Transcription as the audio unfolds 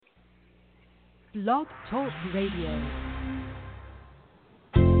Blog Talk Radio.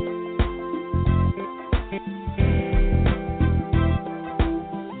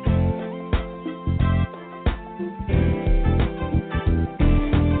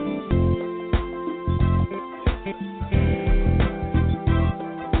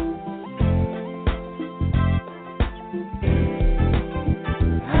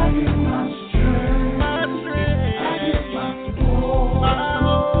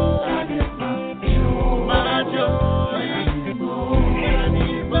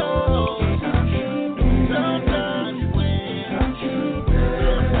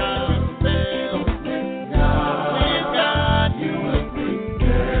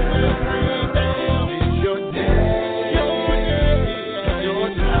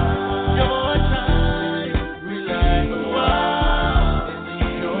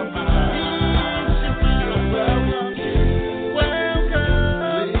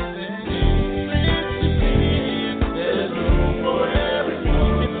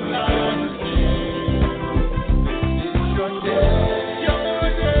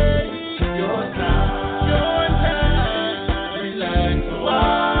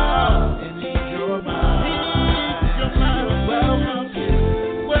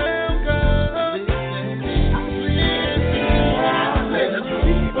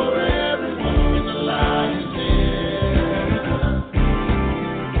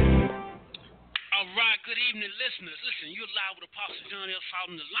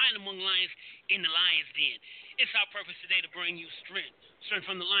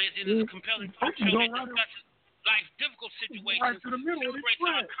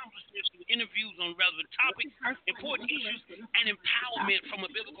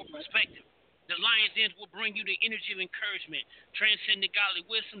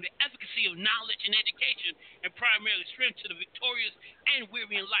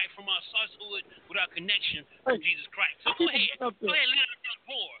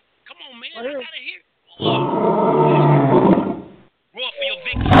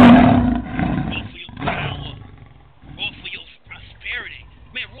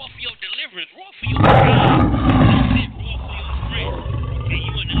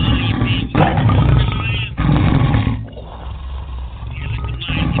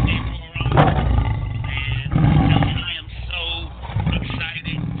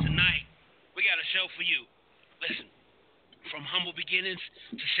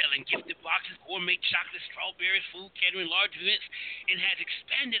 Gourmet Chocolate Strawberries, food, catering, large events, and has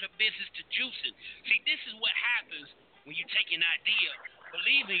expanded a business to juicing. See, this is what happens when you take an idea,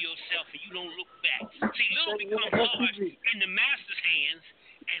 believe in yourself, and you don't look back. See, little becomes large in the master's hands,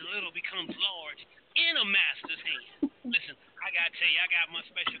 and little becomes large in a master's hands. Listen, I got to tell you, I got my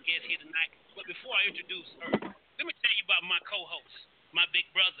special guest here tonight, but before I introduce her, let me tell you about my co-host, my big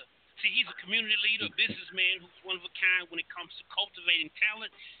brother. See, he's a community leader, a businessman who's one of a kind when it comes to cultivating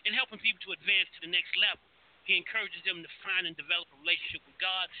talent and helping people to advance to the next level. He encourages them to find and develop a relationship with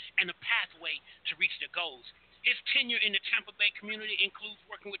God and a pathway to reach their goals. His tenure in the Tampa Bay community includes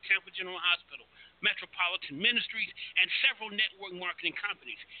working with Tampa General Hospital, Metropolitan Ministries, and several network marketing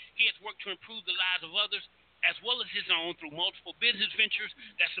companies. He has worked to improve the lives of others as well as his own through multiple business ventures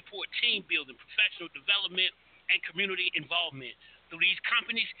that support team building, professional development, and community involvement. Through these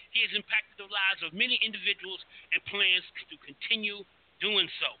companies, he has impacted the lives of many individuals and plans to continue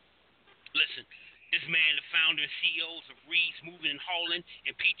doing so. Listen, this man, the founder and CEOs of Reed's Moving and Hauling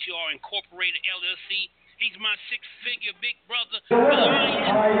and PTR Incorporated LLC, he's my six-figure big brother,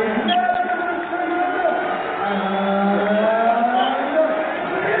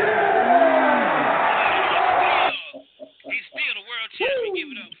 He's still the world champion.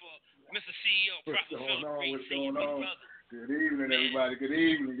 Give it up for Mr. CEO, Prophet Philip Reed, senior big brother. Good evening, everybody. Good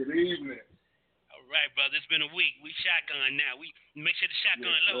evening. Good evening. All right, brother. It's been a week. We shotgun now. We make sure the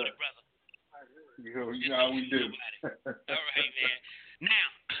shotgun loaded, brother. You know how we do. All right, man.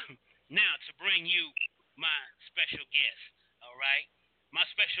 Now to bring you my special guest. All right. My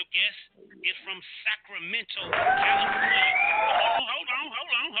special guest is from Sacramento, California. Hold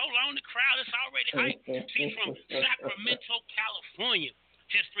on. The crowd is already hyped. She's from Sacramento, California.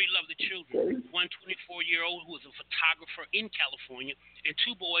 She has three lovely children, one 24-year-old who is a photographer in California, and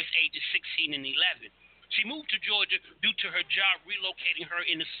two boys ages 16 and 11. She moved to Georgia due to her job relocating her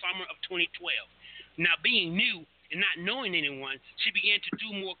in the summer of 2012. Now, being new and not knowing anyone, she began to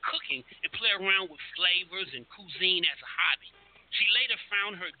do more cooking and play around with flavors and cuisine as a hobby. She later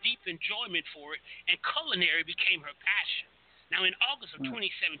found her deep enjoyment for it, and culinary became her passion. Now, in August of 2017,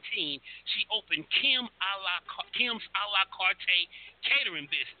 she opened Kim's A La Carte catering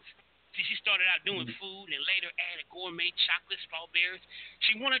business. See, she started out doing food and later added gourmet chocolate strawberries.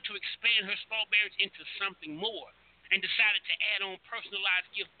 She wanted to expand her strawberries into something more and decided to add on personalized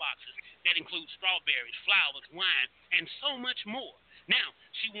gift boxes that include strawberries, flowers, wine, and so much more. Now,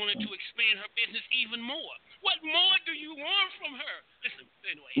 she wanted to expand her business even more. What more do you want from her? Listen,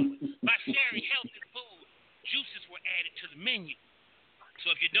 anyway, by sharing healthy food, juices were added to the menu.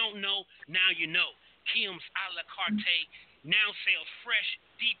 So if you don't know, now you know. Kim's A La Carte now sells fresh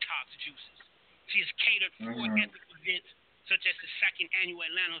detox juices. She has catered 4 epic events, such as the second annual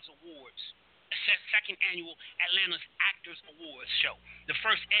Atlanta's Actors Awards show, the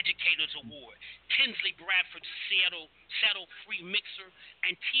first Educators Award, Tinsley Bradford's Settle Free Mixer,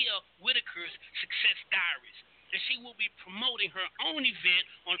 and Tia Whitaker's Success Diaries. And she will be promoting her own event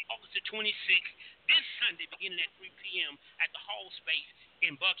on August the 26th, this Sunday, beginning at 3 p.m. at the Hall Space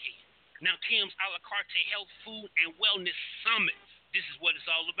in Buckhead. Now, Kim's A La Carte Health, Food, and Wellness Summit. This is what it's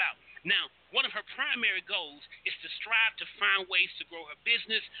all about. Now, one of her primary goals is to strive to find ways to grow her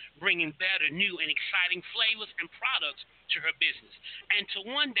business, bringing better, new, and exciting flavors and products to her business, and to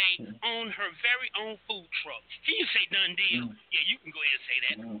one day own her very own food truck. Can you say done deal? Yeah, you can go ahead and say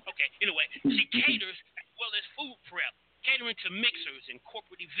that. Okay, anyway, she caters as well as food prep, catering to mixers and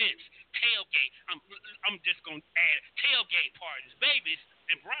corporate events, tailgate. I'm just going to add tailgate parties, babies,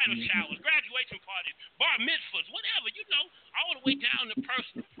 and bridal showers, graduation parties, bar mitzvahs, whatever, all the way down to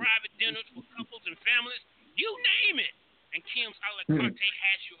personal private dinners for couples and families, you name it. And Kim's A La Carte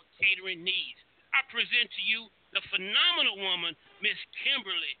has your catering needs. I present to you the phenomenal woman, Miss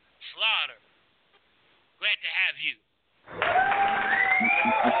Kimberlee Slaughter. Glad to have you.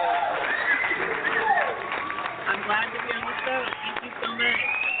 I'm glad to be on the show. Thank you so much.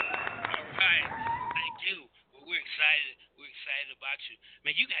 All right. Thank you. Well, we're excited. We're excited about you.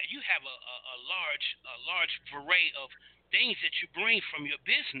 Man, you have a large array of things that you bring from your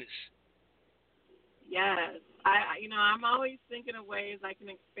business. Yes. I'm always thinking of ways I can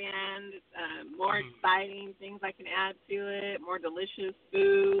expand, more exciting things I can add to it, more delicious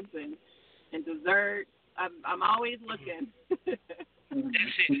foods and desserts. I'm always looking.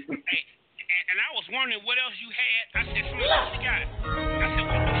 That's it. Hey, and I was wondering what else you had. I said, what else you got? I said, what else you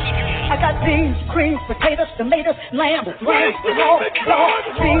got? I got beans, cream, potatoes, tomatoes, lamb, rice, raw,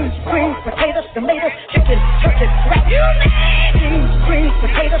 beans, cream, potatoes, tomatoes, chicken, turkey, crab. Beans, cream,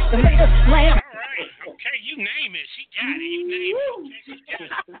 potatoes, tomatoes, lamb. Okay, you name it. She got it. You name it. Okay, she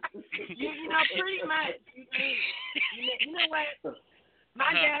got it. Pretty much. You know what?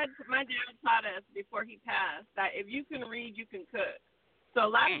 My dad taught us before he passed that if you can read, you can cook. So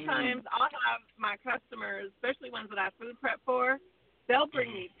a lot of times I'll have my customers, especially ones that I food prep for, they'll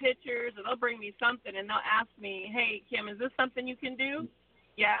bring me pictures or they'll bring me something and they'll ask me, hey, Kim, is this something you can do?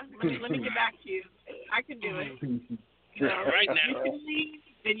 Yeah, let me get back to you. I can do it. Right now. You can read,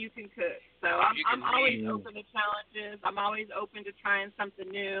 then you can cook. So I'm always open to challenges. I'm always open to trying something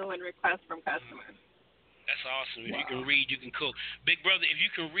new and requests from customers. That's awesome. If you can read, you can cook. Big brother, if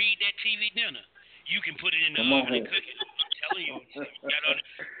you can read that TV dinner, you can put it in the oven and cook it. I'm telling you.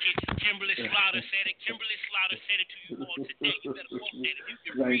 Kimberlee Slaughter said it. Kimberlee Slaughter said it to you all today. You better quote that. If you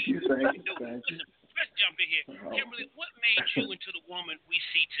can read, you can do it. Listen, let's jump in here. Kimberlee, what made you into the woman we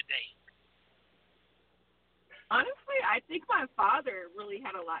see today? Honestly, I think my father really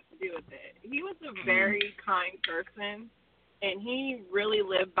had a lot to do with it. He was a very kind person, and he really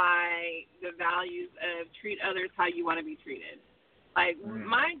lived by the values of treat others how you want to be treated. Like,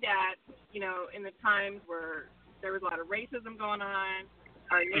 my dad, in the times where there was a lot of racism going on,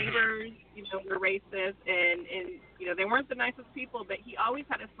 our neighbors, were racist, and they weren't the nicest people, but he always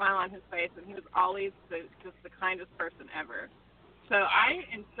had a smile on his face, and he was always just the kindest person ever. So I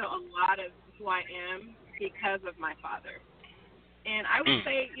instill a lot of who I am because of my father. And I would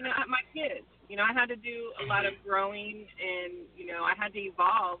say, my kids, I had to do a lot of growing and, I had to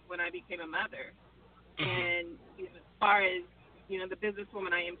evolve when I became a mother. And as far as, the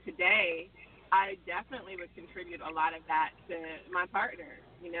businesswoman I am today, I definitely would contribute a lot of that to my partner.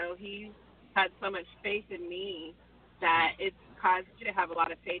 He's had so much faith in me that it's caused me to have a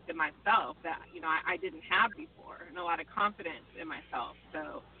lot of faith in myself that, I didn't have before, and a lot of confidence in myself.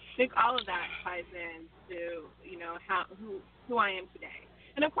 So I think all of that ties in to, who I am today.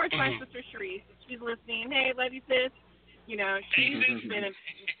 And, of course, my sister Sharice, she's listening. Hey, love you, sis. She's been an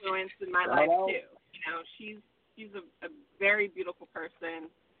influence in my life, too. She's a very beautiful person,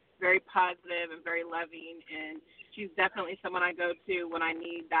 very positive and very loving, and she's definitely someone I go to when I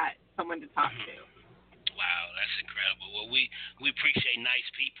need someone to talk to. Wow, that's incredible. incredible. Well, we appreciate nice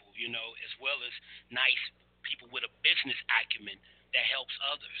people, as well as nice people with a business acumen that helps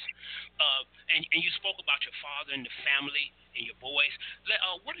others. And you spoke about your father and the family and your boys.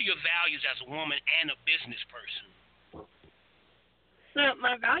 What are your values as a woman and a business person? So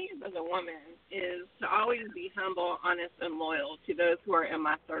my values as a woman is to always be humble, honest, and loyal to those who are in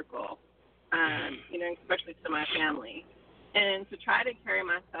my circle, especially to my family, and to try to carry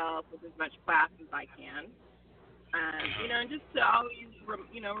myself with as much class as I can. And just to always,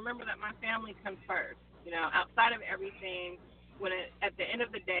 remember that my family comes first. Outside of everything, at the end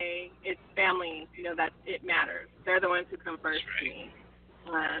of the day, it's family, that it matters. They're the ones who come first to me.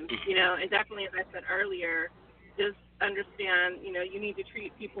 And definitely, as I said earlier, just understand, you need to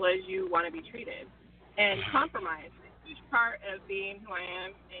treat people as you want to be treated. And compromise. A huge part of being who I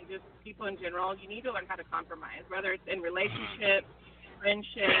am and just people in general, you need to learn how to compromise, whether it's in relationships,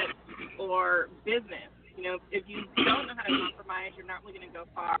 friendships, or business. If you don't know how to compromise, you're not really going to go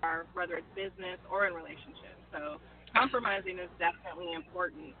far, whether it's business or in relationships. So compromising is definitely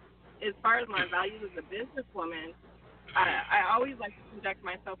important. As far as my values as a businesswoman, I always like to conduct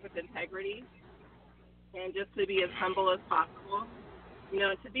myself with integrity and just to be as humble as possible.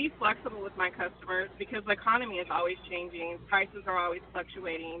 To be flexible with my customers because the economy is always changing, prices are always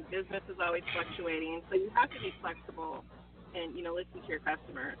fluctuating, business is always fluctuating. So you have to be flexible and, listen to your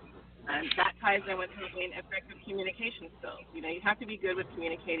customers. And that ties in with having effective communication skills. You have to be good with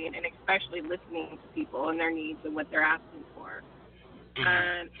communicating and especially listening to people and their needs and what they're asking for.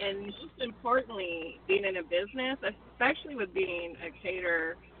 And most importantly, being in a business, especially with being a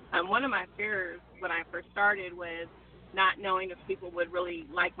caterer, one of my fears when I first started was not knowing if people would really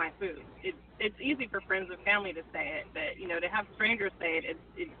like my food. It's easy for friends and family to say it, but, to have strangers say it,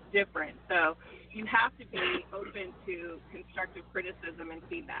 it's different. So you have to be open to constructive criticism and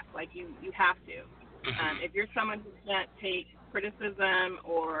feedback. Like, you have to. If you're someone who can't take criticism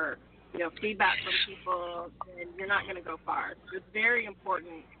or, feedback from people, then you're not going to go far. So it's very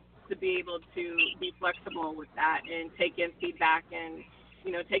important to be able to be flexible with that and take in feedback and,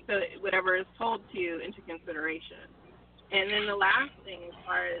 take whatever is told to you into consideration. And then the last thing, as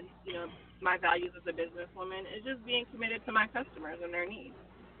far as, my values as a businesswoman, is just being committed to my customers and their needs.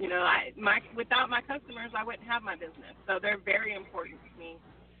 Without my customers, I wouldn't have my business. So they're very important to me.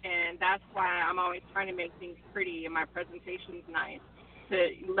 And that's why I'm always trying to make things pretty and my presentations nice,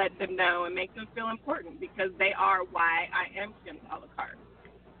 to let them know and make them feel important because they are why I am Kim's A La Carte.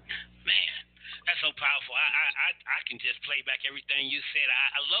 Man, that's so powerful. I can just play back everything you said.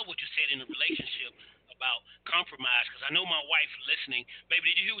 I love what you said in the relationship about compromise because I know my wife listening. Baby,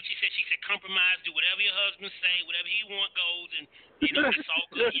 did you hear what she said? She said compromise, do whatever your husband say, whatever he want goes, and, it's all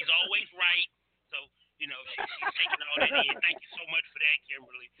good. He's always right. So, she's taking all that in. Thank you so much for that,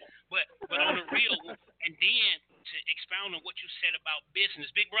 Kimberlee. But on the real, and then to expound on what you said about business,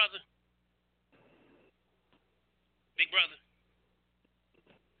 Big Brother.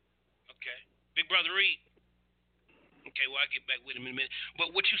 Okay. Big Brother Reed. Okay, well, I'll get back with him in a minute.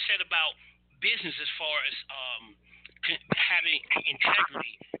 But what you said about business as far as having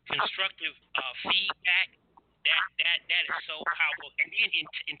integrity, constructive feedback, that is so powerful. And then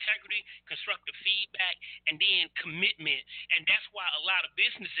integrity, constructive feedback, and then commitment. And that's why a lot of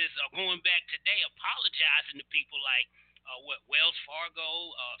businesses are going back today apologizing to people like Wells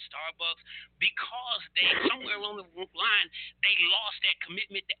Fargo, Starbucks, because they somewhere along the line they lost that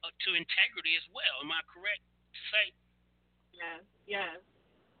commitment to integrity as well. Am I correct to say? Yes.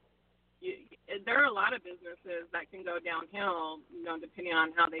 There are a lot of businesses that can go downhill, depending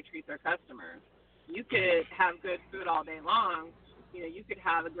on how they treat their customers. You could have good food all day long. You could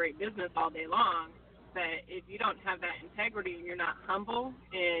have a great business all day long, but if you don't have that integrity and you're not humble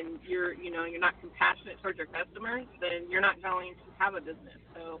and you're not compassionate towards your customers, then you're not going to have a business.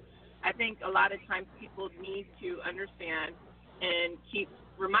 So I think a lot of times people need to understand and keep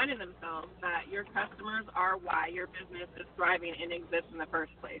reminding themselves that your customers are why your business is thriving and exists in the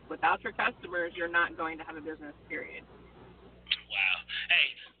first place. Without your customers, you're not going to have a business, period. Wow.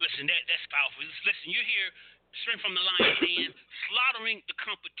 Hey, listen, that's powerful. Listen, you're here straight from the lion's den, slaughtering the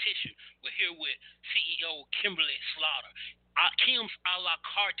competition. We're here with CEO Kimberlee Slaughter, Kim's A La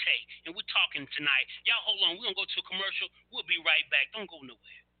Carte, and we're talking tonight. Y'all hold on. We're going to go to a commercial. We'll be right back. Don't go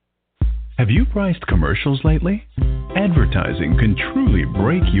nowhere. Have you priced commercials lately? Advertising can truly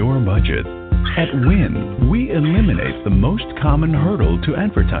break your budget. At Win, we eliminate the most common hurdle to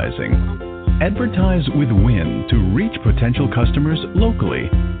advertising. Advertise with Win to reach potential customers locally,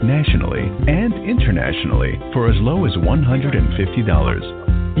 nationally, and internationally for as low as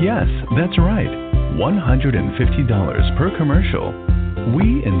 $150. Yes, that's right, $150 per commercial.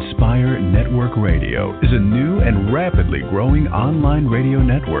 We Inspire Network Radio is a new and rapidly growing online radio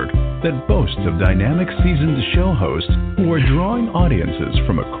network that boasts of dynamic seasoned show hosts who are drawing audiences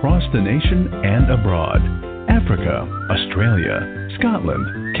from across the nation and abroad. Africa, Australia,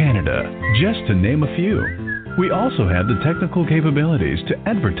 Scotland, Canada, just to name a few. We also have the technical capabilities to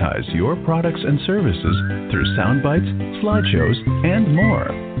advertise your products and services through sound bites, slideshows, and more.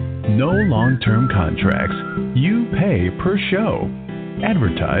 No long-term contracts. You pay per show.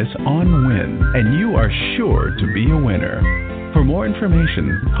 Advertise on Win, and you are sure to be a winner. For more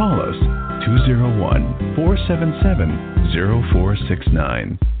information, call us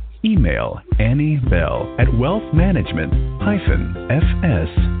 201-477-0469. Email Annie Bell at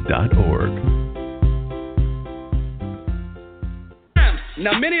wealthmanagement-fs.org.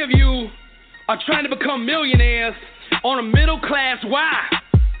 Now, many of you are trying to become millionaires on a middle class. Why?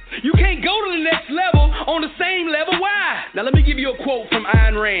 You can't go to the next level on the same level. Why? Now, let me give you a quote from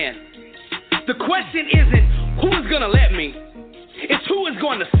Ayn Rand. The question isn't who is going to let me. It's who is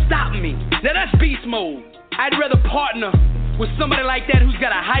going to stop me. Now, that's beast mode. I'd rather partner with somebody like that who's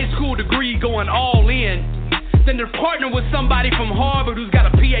got a high school degree going all in than to partner with somebody from Harvard who's got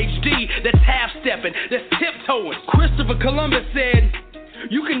a PhD that's half-stepping, that's tiptoeing. Christopher Columbus said,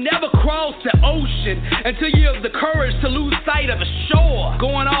 you can never cross the ocean until you have the courage to lose sight of the shore.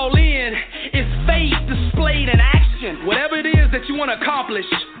 Going all in is faith displayed in action. Whatever it is that you want to accomplish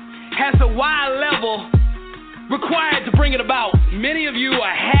has a wide level required to bring it about. Many of you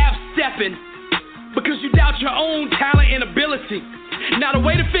are half-stepping because you doubt your own talent and ability. Now, the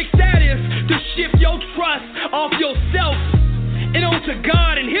way to fix that is to shift your trust off yourself and onto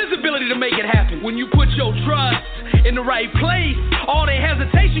God and His ability to make it happen. When you put your trust in the right place, all the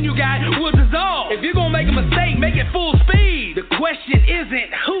hesitation you got will dissolve. If you're going to make a mistake, make it full speed. The question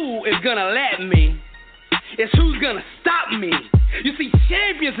isn't who is going to let me. It's who's going to stop me. You see,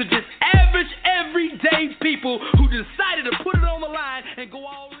 champions are just average, everyday people who decided to put it on the line and go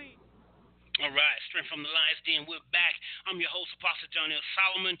all in. All right, straight from the Lions Den, we're back. I'm your host, Apostle John L.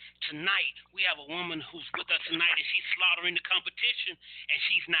 Solomon. Tonight, we have a woman who's with us tonight, and she's slaughtering the competition, and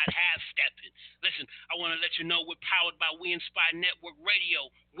she's not half-stepping. Listen, I want to let you know we're powered by We Inspire Network Radio,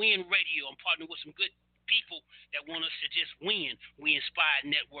 Win Radio. I'm partnering with some good people that want us to just win. We Inspire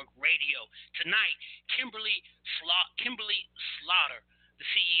Network Radio. Tonight, Kimberlee Slaughter, the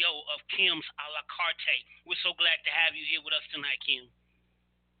CEO of Kim's A La Carte. We're so glad to have you here with us tonight, Kim.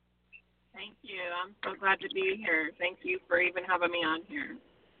 Thank you. I'm so glad to be here. Thank you for even having me on here.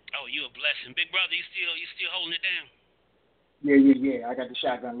 Oh, you a blessing. Big brother, you still holding it down? Yeah. I got the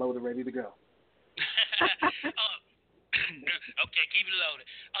shotgun loaded, ready to go. Okay, keep it loaded.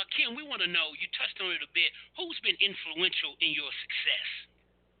 Kim, we want to know, you touched on it a bit, who's been influential in your success?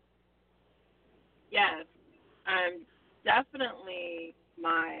 Yes. Definitely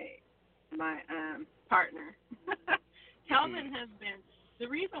my partner. Kelvin has been the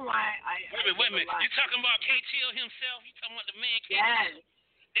reason why Wait a minute. You talking about KTL himself? You talking about the man KTL? Yes.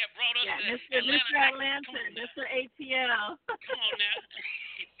 That brought us to Mr. Atlanta, Mr. ATL. Come on now.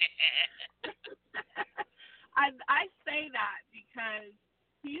 I say that because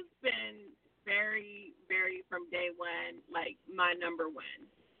he's been very, very from day one, like my number one.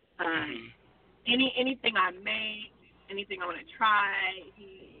 Anything I make, anything I want to try,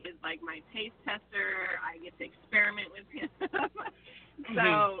 he is like my taste tester. I get to experiment with him.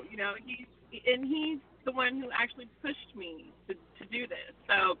 So, he's the one who actually pushed me to do this.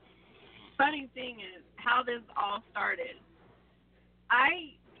 So, funny thing is how this all started.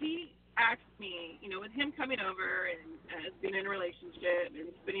 He asked me, with him coming over and being in a relationship and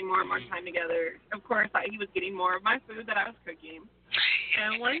spending more and more time together, of course, he was getting more of my food that I was cooking.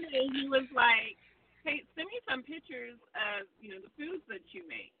 And one day he was like, hey, send me some pictures of, the foods that you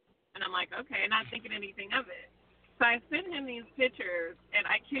make. And I'm like, okay, not thinking anything of it. So I sent him these pictures, and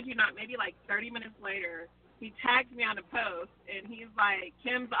I kid you not, maybe like 30 minutes later, he tagged me on a post, and he's like,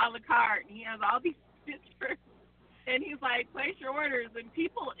 Kim's A La Carte, and he has all these pictures. And he's like, place your orders. And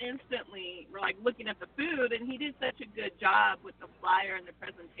people instantly were like looking at the food, and he did such a good job with the flyer and the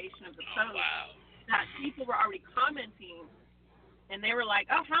presentation of the post that people were already commenting. And they were like,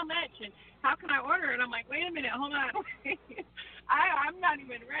 oh, how much? And how can I order? And I'm like, wait a minute, hold on. I'm not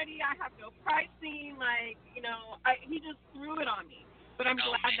even ready. I have no pricing. He just threw it on me. But I'm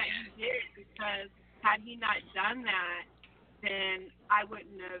glad that he did, because had he not done that, then I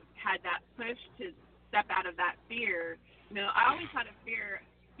wouldn't have had that push to step out of that fear. I always had a fear.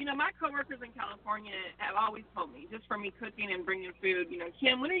 My coworkers in California have always told me, just from me cooking and bringing food,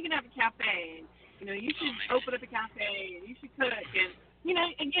 Kim, when are you going to have a cafe? And, you should open up a cafe, and you should cook. And,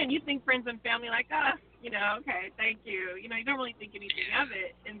 again, you think friends and family like, Okay, thank you. You don't really think anything of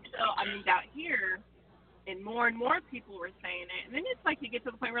it until I moved out here, and more people were saying it. And then it's like you get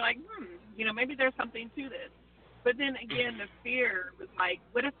to the point where like, maybe there's something to this. But then again, the fear was like,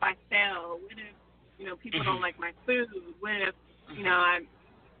 what if I fail? What if, people don't like my food? What if,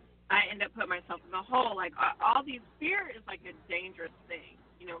 I end up putting myself in a hole? Like all these, fear is like a dangerous thing.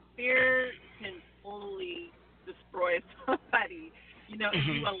 Fear can totally destroy somebody. If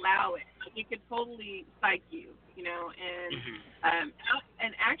you allow it, like, it could totally psych you.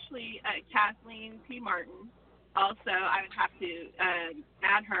 And actually, Kathleen P. Martin. Also, I would have to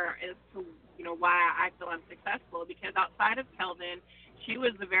add her as to why I feel I'm successful, because outside of Kelvin, she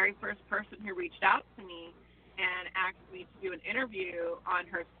was the very first person who reached out to me and asked me to do an interview on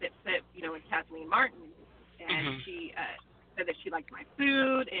her Sip, with Kathleen Martin. And she said that she liked my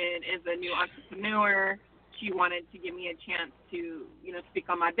food and is a new entrepreneur. She wanted to give me a chance to, speak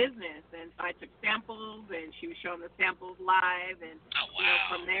on my business. And so I took samples, and she was showing the samples live. And,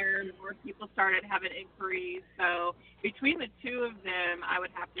 from there, more people started having inquiries. So between the two of them, I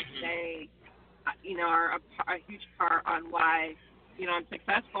would have to say, are a huge part on why, I'm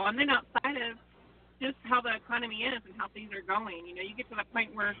successful. And then outside of just how the economy is and how things are going, you get to the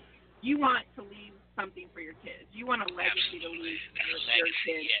point where you want to leave something for your kids. You want a legacy to leave your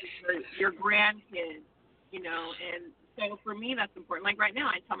kids, your grandkids. And so for me, that's important. Like right now,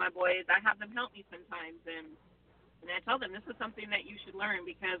 I tell my boys, I have them help me sometimes, and I tell them this is something that you should learn,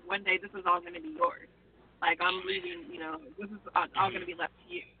 because one day this is all going to be yours. Like I'm leaving, this is all going to be left to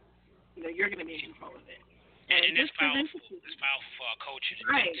you. You're going to be in control of it. And it's powerful. It's powerful for our culture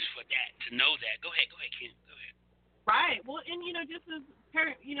for that, to know that. Go ahead, Kim. Go ahead. Right. Well, and just as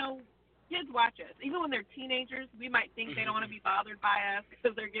parents, kids watch us. Even when they're teenagers, we might think they don't want to be bothered by us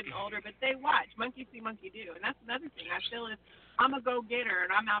because they're getting older, but they watch. Monkey see, monkey do. And that's another thing. I feel is I'm a go-getter,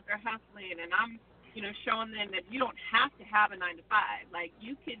 and I'm out there hustling, and I'm, showing them that you don't have to have a 9-to-5. Like,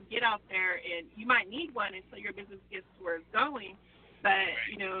 you can get out there, and you might need one until your business gets to where it's going. But,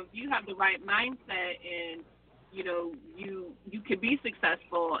 if you have the right mindset and, you can be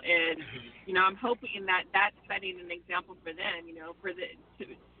successful. And, I'm hoping that that's setting an example for them,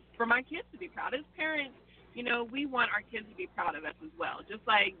 for my kids to be proud. As parents, we want our kids to be proud of us as well. Just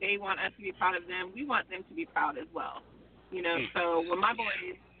like they want us to be proud of them, we want them to be proud as well. So when my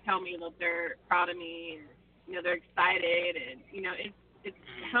boys tell me that they're proud of me, and, they're excited, and, it's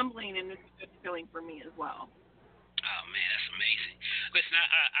humbling, and it's a good feeling for me as well. Oh man, that's amazing. Listen,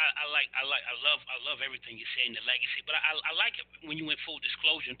 I love everything you say in the legacy, but I like it when you went full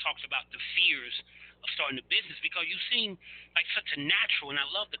disclosure and talked about the fears of starting a business, because you seem like such a natural, and I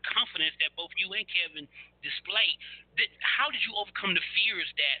love the confidence that both you and Kevin display. How did you overcome the fears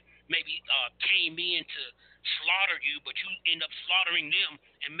that maybe came in to slaughter you, but you end up slaughtering them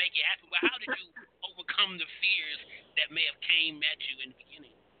and make it happen? But how did you overcome the fears that may have came at you in the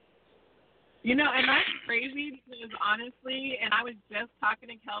beginning? And that's crazy, because honestly, and I was just talking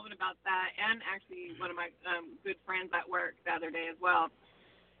to Kelvin about that, and actually one of my good friends at work the other day as well.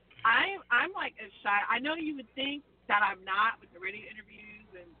 I'm like a shy. I know you would think that I'm not with the radio interviews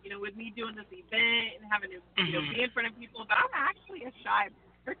and, with me doing this event and having to, be in front of people, but I'm actually a shy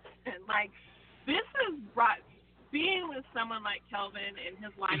person. Like, this has brought, being with someone like Kelvin and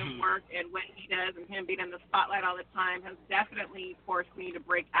his line of work and what he does, and him being in the spotlight all the time, has definitely forced me to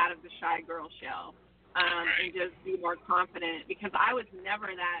break out of the shy girl shell, and just be more confident, because I was never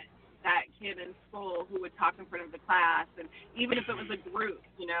that kid in school who would talk in front of the class. And even if it was a group,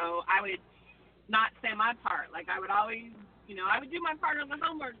 I would not say my part. Like, I would always, I would do my part of the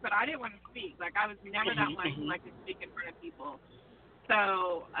homework, but I didn't want to speak. Like, I was never that one who liked to speak in front of people.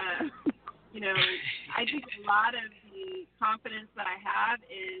 So, I think a lot of the confidence that I have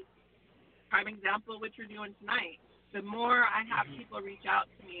is, prime example, what you're doing tonight. The more I have people reach out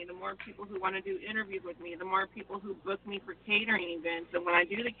to me, the more people who want to do interviews with me, the more people who book me for catering events. And when I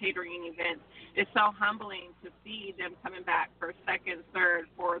do the catering events, it's so humbling to see them coming back for second, third,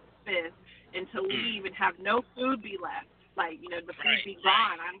 fourth, fifth, and to leave and have no food be left. Like, the food be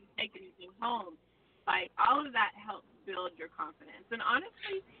gone. I don't take anything home. Like, all of that helps build your confidence. And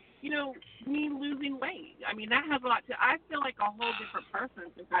honestly, me losing weight. I mean, that has a lot to, I feel like a whole different person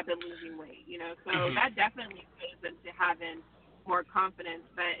since I've been losing weight, so that definitely plays into having more confidence.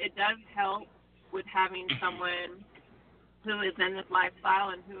 But it does help with having someone who is in this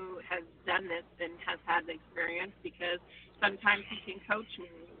lifestyle and who has done this and has had the experience, because sometimes he can coach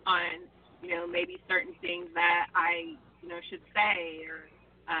me on, maybe certain things that I, should say, or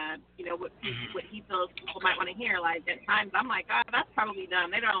what he feels people might want to hear. Like, at times I'm like, oh, that's probably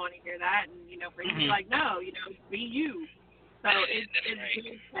dumb. They don't want to hear that. And, for him to be like, no, be you. So it's good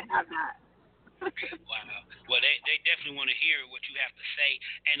to have that. Wow. Well, they definitely want to hear what you have to say.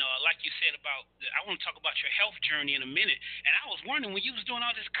 And like you said about, I want to talk about your health journey in a minute. And I was wondering, when you was doing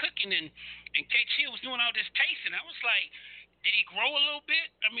all this cooking and K-Chill was doing all this tasting, I was like, did he grow a little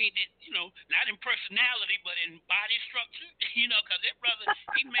bit? I mean, not in personality, but in body structure? Because that brother,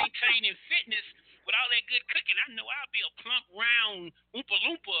 he maintained in fitness with all that good cooking. I know I'll be a plump, round Oompa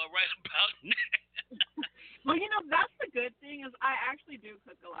Loompa right about now. Well, that's the good thing is I actually do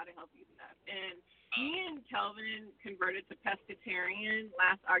cook a lot of healthy stuff. And me and Kelvin converted to pescatarian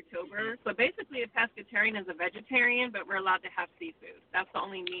last October. So basically a pescatarian is a vegetarian, but we're allowed to have seafood. That's the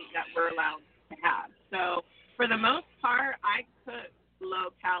only meat that we're allowed to have. So for the most part, I cook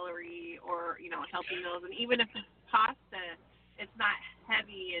low calorie or, healthy meals. And even if it's pasta, it's not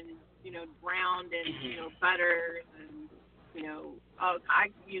heavy and, browned in, butters and,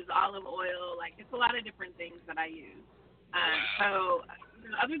 I use olive oil. Like, it's a lot of different things that I use. So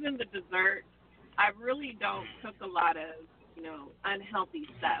other than the dessert, I really don't cook a lot of, unhealthy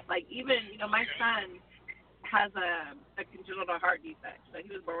stuff. Like, even, my son has a congenital heart defect. So he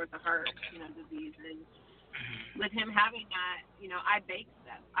was born with a heart, disease. And with him having that, I bake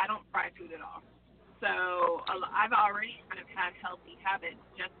stuff. I don't fry food at all. So I've already kind of had healthy habits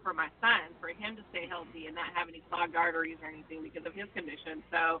just for my son, for him to stay healthy and not have any clogged arteries or anything because of his condition.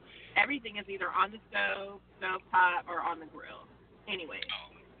 So everything is either on the stove top, or on the grill. Anyway.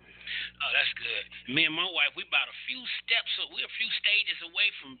 Oh, that's good. Me and my wife, we're a few stages away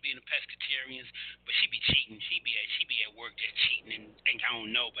from being a pescatarians, but she be cheating. She be at work just cheating, and I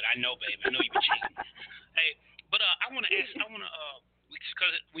don't know, but I know, babe. I know you be cheating. Hey, but I want to ask,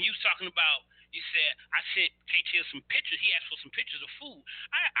 because when you was talking about, you said, I sent K-Chill some pictures. He asked for some pictures of food.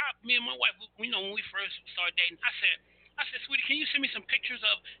 Me and my wife, when we first started dating, I said, sweetie, can you send me some pictures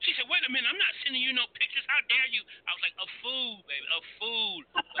of? She said, wait a minute, I'm not sending you no pictures. How dare you? I was like, of food, baby, of food,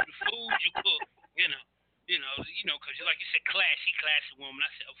 of the food you cook, because like you said, classy woman.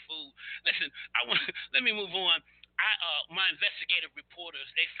 I said, of food. Listen, let me move on. My investigative reporters,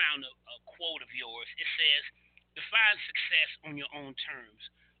 they found a quote of yours. It says, define success on your own terms.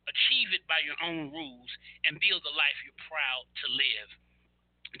 Achieve it by your own rules and build a life you're proud to live.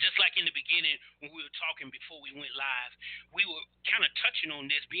 Just like in the beginning when we were talking before we went live, we were kind of touching on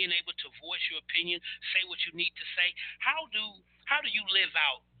this, being able to voice your opinion, say what you need to say. How do you live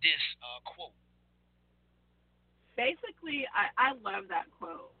out this quote? Basically, I love that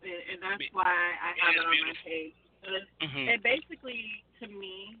quote, and that's why I have it on my page. It basically, to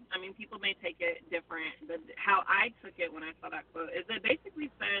me, I mean, people may take it different, but how I took it when I saw that quote is it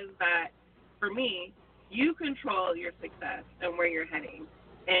basically says that, for me, you control your success and where you're heading,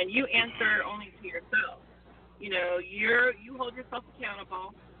 and you answer only to yourself. You hold yourself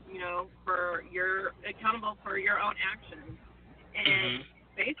accountable, accountable for your own actions, and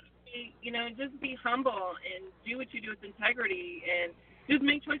basically, just be humble and do what you do with integrity, and just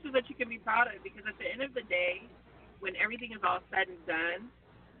make choices that you can be proud of, because at the end of the day, when everything is all said and done,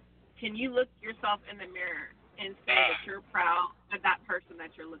 can you look yourself in the mirror and say that you're proud of that person that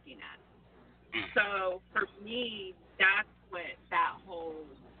you're looking at? So for me, that's what that whole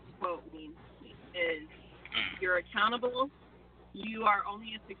quote means to me, is you're accountable, you are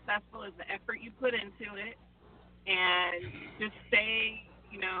only as successful as the effort you put into it, and just stay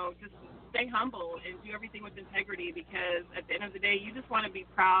humble and do everything with integrity, because at the end of the day, you just want to be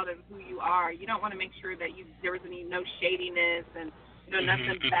proud of who you are. You don't want to make sure that there was no shadiness and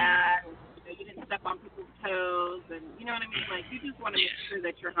nothing bad. And, you didn't step on people's toes, and you know what I mean. Like, you just want to make sure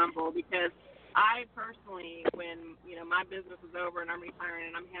that you're humble, because I personally, when my business is over and I'm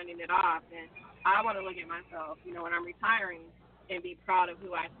retiring and I'm handing it off, and I want to look at myself, when I'm retiring, and be proud of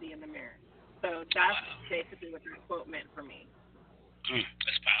who I see in the mirror. So that's basically what that quote meant for me.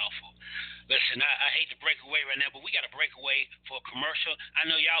 That's powerful. Listen, I hate to break away right now, but we got to break away for a commercial. I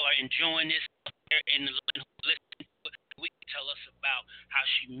know y'all are enjoying this in the listening. We can tell us about how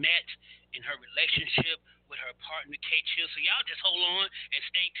she met in her relationship with her partner, K-Chill. So y'all just hold on and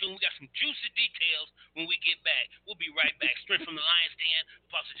stay tuned. We got some juicy details when we get back. We'll be right back. Straight from the Lion's Den,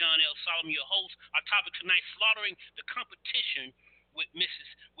 Apostle John L. Solomon, your host. Our topic tonight, slaughtering the competition with Miss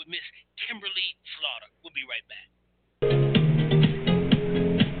Kimberlee Slaughter. We'll be right back.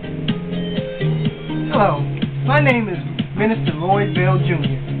 Hello, my name is Minister Lloyd Bell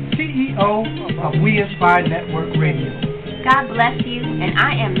Jr., CEO of We Inspire Network Radio. God bless you, and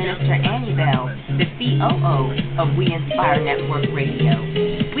I am Minister Annie Bell, the COO of We Inspire Network Radio.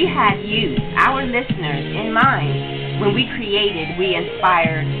 We have you, our listeners, in mind when we created We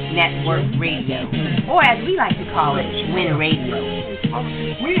Inspired Network Radio, or as we like to call it, WIN Radio.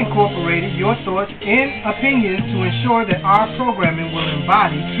 We incorporated your thoughts and opinions to ensure that our programming will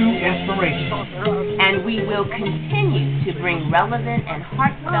embody true inspiration. And we will continue to bring relevant and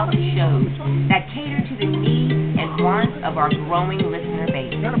heartfelt shows that cater to the needs and wants of our growing listener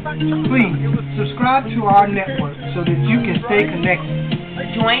base. Please subscribe to our network so that you can stay connected.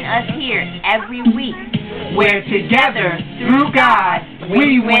 Join us here every week, where together, through God,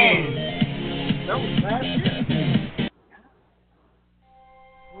 we win.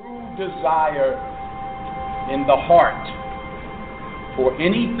 True desire in the heart for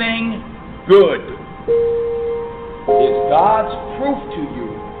anything good is God's proof to you,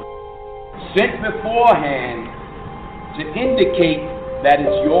 sent beforehand to indicate that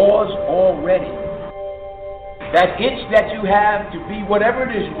it's yours already. That itch that you have to be whatever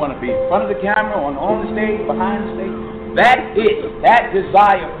it is you want to be, in front of the camera, on the stage, behind the stage, that itch, that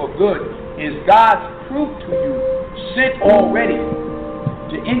desire for good is God's proof to you, sent already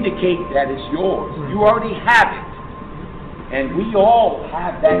to indicate that it's yours. You already have it. And we all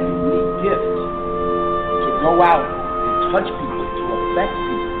have that unique gift to go out and touch people, to affect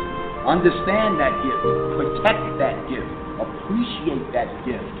people, understand that gift, protect that gift, appreciate that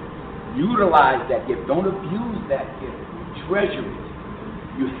gift. Utilize that gift. Don't abuse that gift. Treasure it.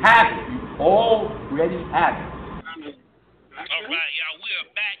 You have it. You already have it. All right, y'all. We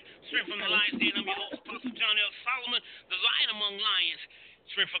are back. Straight from the Lion's Den. I'm your host, Apostle John L. Solomon, the Lion Among Lions.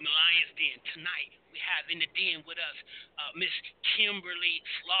 Straight from the Lion's Den. Tonight, we have in the den with us Miss Kimberlee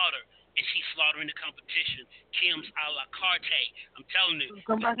Slaughter, and she's slaughtering the competition. Kim's A La Carte. I'm telling you.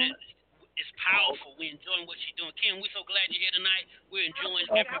 It's powerful. We're enjoying what she's doing. Kim, we're so glad you're here tonight. We're enjoying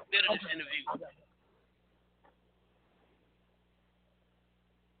every bit of this interview.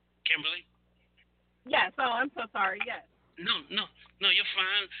 Kimberlee? Yes. Oh, I'm so sorry. Yes. No, you're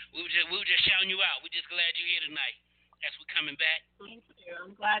fine. We were just shouting you out. We're just glad you're here tonight as we're coming back. Thank you.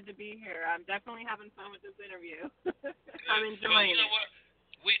 I'm glad to be here. I'm definitely having fun with this interview. I'm enjoying it. What?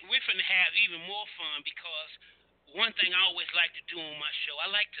 We're finna have even more fun because one thing I always like to do on my show, I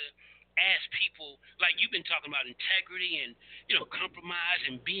like to ask people, like you've been talking about integrity and, compromise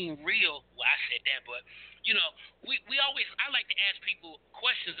and being real. Well, I said that, but, I like to ask people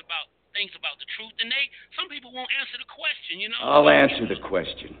questions about things about the truth, and some people won't answer the question, I'll answer the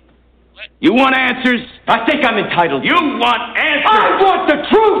question. What? You want answers? I think I'm entitled. You want answers? I want the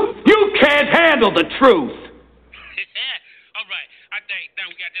truth! You can't handle the truth! All right. I think, now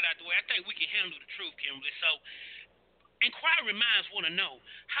we got that out the way, I think we can handle the truth, Kimberlee. So, inquiring minds want to know,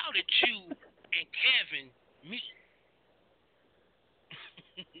 how did you and Kevin meet?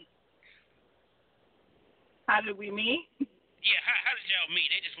 How did we meet? Yeah, how did y'all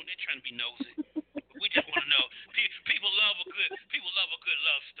meet? They're trying to be nosy. We just want to know. People love a good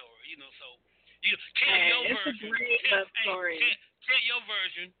love story, So tell your version. It's a great love story. Tell your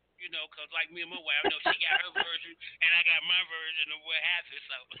version, because like me and my wife, I know she got her version and I got my version of what happened.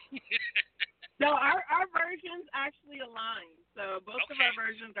 So. So our versions actually align. So both of our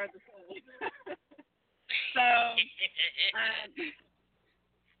versions are the same. So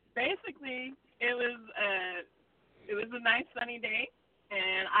basically, it was a nice sunny day,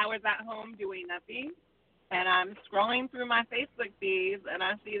 and I was at home doing nothing, and I'm scrolling through my Facebook feeds, and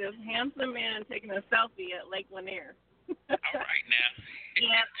I see this handsome man taking a selfie at Lake Lanier. All right now.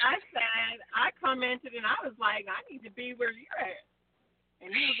 And I commented, and I was like, I need to be where you're at. And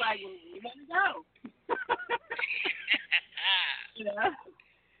he was like, well, you want to go.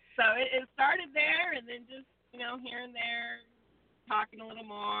 So it started there, and then just, here and there, talking a little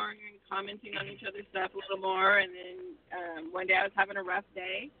more and commenting on each other's stuff a little more. And then one day I was having a rough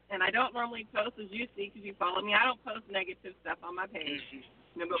day, and I don't normally post, as you see, because you follow me. I don't post negative stuff on my page.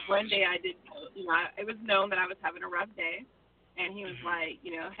 But one day I did post, it was known that I was having a rough day, and he was like,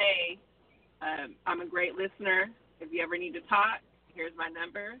 hey, I'm a great listener. If you ever need to talk, here's my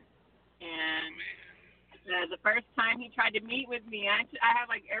number. And the first time he tried to meet with me, I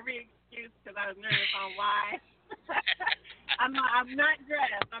had like every excuse because I was nervous on why. I'm not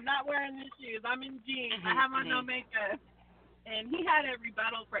dressed. I'm not wearing the shoes. I'm in jeans. I have on no makeup. And he had a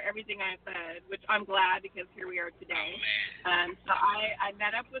rebuttal for everything I said, which I'm glad because here we are today. So I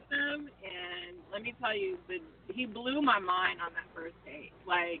met up with him, and let me tell you, he blew my mind on that first date.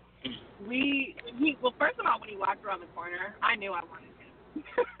 Like, well, first of all, when he walked around the corner, I knew I wanted him.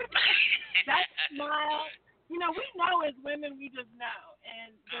 That smile, we know as women, we just know.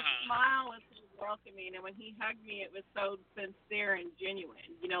 And the smile was so welcoming, and when he hugged me, it was so sincere and genuine.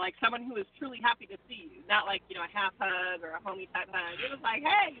 Like someone who was truly happy to see you, not like, a half hug or a homie type hug. It was like,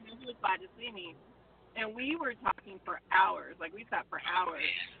 hey, he was glad to see me. And we were talking for hours. Like, we sat for hours.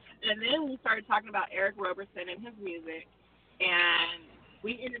 And then we started talking about Eric Roberson and his music. And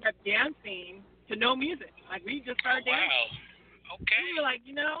we ended up dancing to no music. Like, we just started dancing. Wow. Okay. We were like,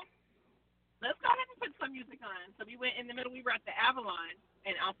 let's go ahead and put some music on. So we went in the middle. We were at the Avalon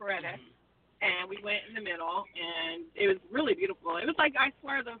in Alpharetta. And we went in the middle, and it was really beautiful. It was like, I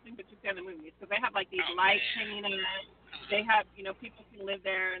swear, those things that you see in the movies, because they have, like, these lights hanging on. They have, people can live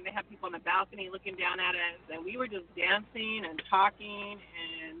there, and they have people on the balcony looking down at us. And we were just dancing and talking,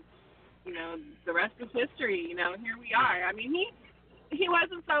 and, the rest is history. Here we are. I mean, he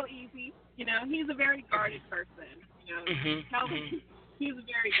wasn't so easy. He's a very guarded person. Tell me, he's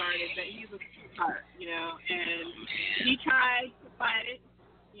very guarded, but he's a sweetheart, and he tried to fight it.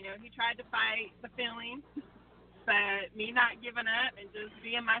 He tried to fight the feeling, but me not giving up and just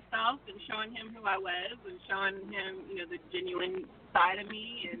being myself and showing him who I was and showing him, the genuine side of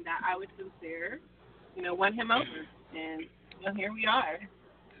me and that I was sincere, won him over. And, here we are.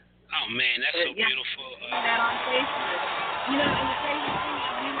 Oh, man, that's so beautiful. That on Facebook. And the crazy thing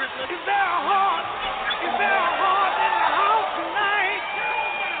is we were looking. Is there a heart? Is there a heart in the house tonight?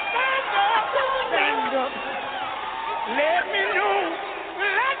 Stand up. Stand up. Let me know.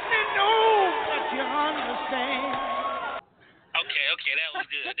 Let me know that you understand. Okay, that was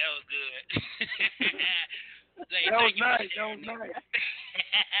good. That was good. That was nice. That was nice.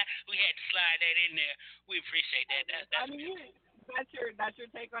 We had to slide that in there. We appreciate that. That's that's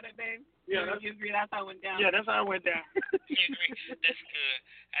your take on it, babe? Yeah. You agree that's how it went down? Yeah, that's how it went down. You agree? That's good.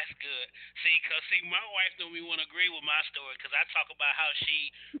 That's good. See, my wife don't even want to agree with my story because I talk about how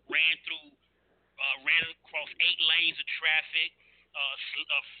she ran across 8 lanes of traffic,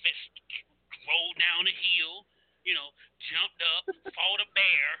 rolled down a hill, jumped up, fought a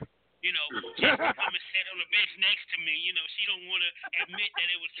bear, just to come and sit on the bench next to me. She don't want to admit that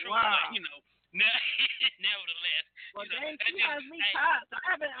it was true. Wow. But, nevertheless. Well, dang, she has me tough.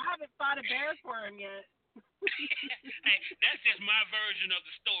 I haven't fought a bear for him yet. Hey, that's just my version of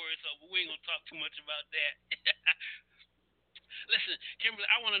the story, so we ain't going to talk too much about that. Listen,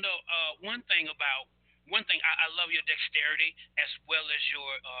 Kimberlee, I want to know one thing. I love your dexterity as well as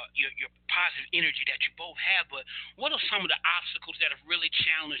your positive energy that you both have. But what are some of the obstacles that have really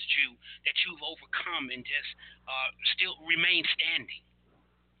challenged you that you've overcome and just still remain standing?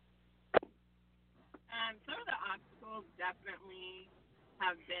 Some of the obstacles definitely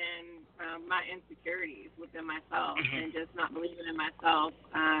have been my insecurities within myself and just not believing in myself.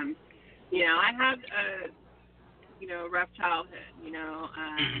 I had a rough childhood.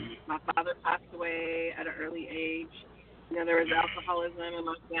 My father passed away at an early age. There was alcoholism in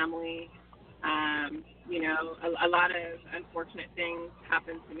my family. A lot of unfortunate things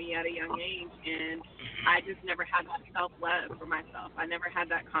happened to me at a young age, and I just never had that self-love for myself. I never had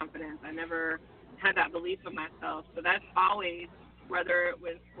that confidence. I never had that belief in myself. So that's always, whether it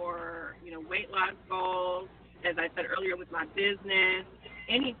was for, weight loss goals, as I said earlier with my business,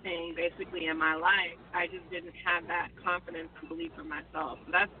 anything basically in my life, I just didn't have that confidence and belief in myself.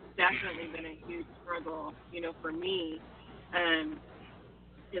 So that's definitely been a huge struggle, for me.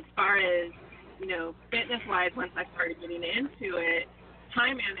 As far as, fitness-wise, once I started getting into it,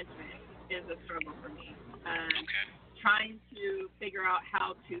 time management is a struggle for me. Trying to figure out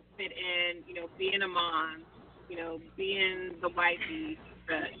how to fit in, being a mom, being the wifey,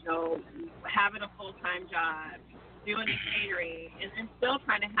 having a full-time job, doing the catering, and still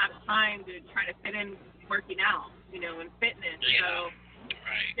trying to have time to try to fit in working out, and fitness. Yeah. So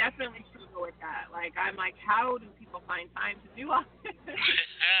definitely struggle with that. Like, I'm like, how do people find time to do all this,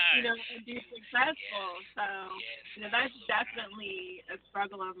 and be successful? So, that's definitely a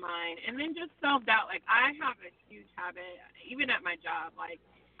struggle of mine. And then just self-doubt. Like, I have a huge habit, even at my job, like,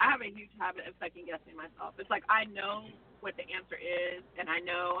 I have a huge habit of second-guessing myself. It's like I know what the answer is, and I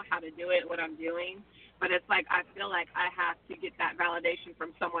know how to do it, what I'm doing, but it's like I feel like I have to get that validation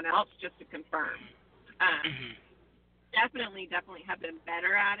from someone else just to confirm. Definitely have been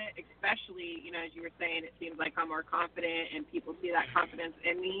better at it, especially, as you were saying, it seems like I'm more confident and people see that confidence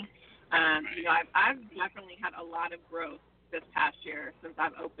in me. I've definitely had a lot of growth this past year since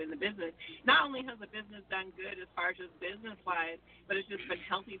I've opened the business. Not only has the business done good as far as just business-wise, but it's just been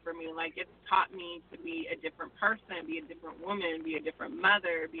healthy for me. Like, it's taught me to be a different person, be a different woman, be a different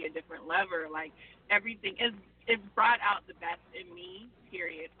mother, be a different lover. Like, everything it's brought out the best in me,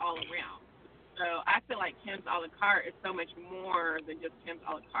 period, all around. So I feel like Kim's A La Carte is so much more than just Kim's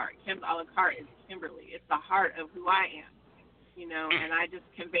A La Carte. Kim's A La Carte is Kimberlee. It's the heart of who I am, and I just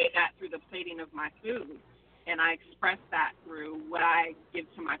convey that through the plating of my food, and I express that through what I give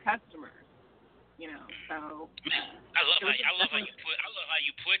to my customers, So I love how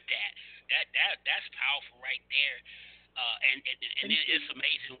you put that. That's powerful right there. And it's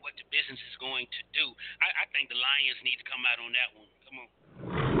amazing what the business is going to do. I think the Lions need to come out on that one. Come on.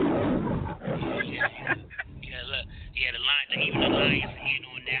 Look, the Lions are in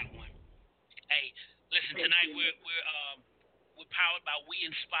on that one. Hey, listen, tonight we're powered by We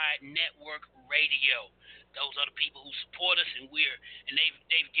Inspired Network Radio. Those are the people who support us, and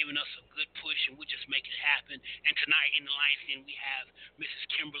they've given us a good push, and we're just making it happen. And tonight in the Lions Den, we have Mrs.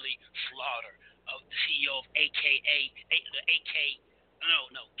 Kimberlee Slaughter, the CEO of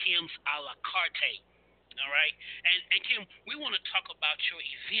Kim's A La Carte. All right, and Kim, we want to talk about your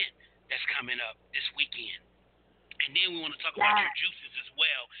event that's coming up this weekend. And then we want to talk about your juices as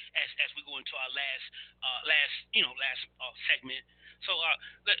well as we go into our last segment. So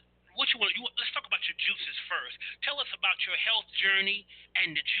let's talk about your juices first. Tell us about your health journey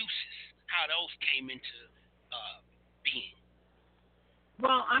and the juices, how those came into being.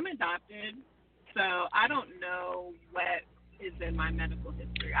 Well, I'm adopted, so I don't know what is in my medical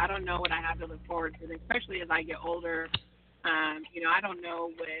history. I don't know what I have to look forward to, especially as I get older. I don't know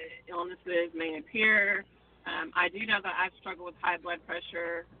what illnesses may appear. I do know that I've struggled with high blood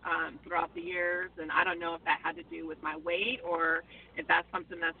pressure throughout the years, and I don't know if that had to do with my weight or if that's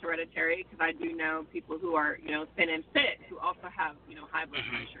something that's hereditary, because I do know people who are, thin and fit who also have, high blood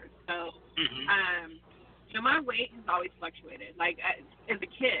pressure. So, my weight has always fluctuated. Like, as a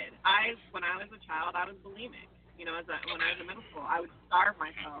kid, when I was a child, I was bulimic. When I was in middle school, I would starve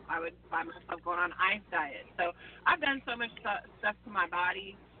myself. I would find myself going on ice diet. So I've done so much stuff to my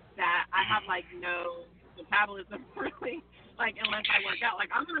body that I have, no metabolism really, unless I work out.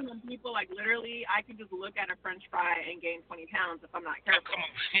 I'm one of them people, literally, I can just look at a French fry and gain 20 pounds if I'm not careful. Oh, come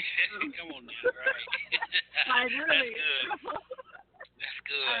on. Come on now, right? Really. That's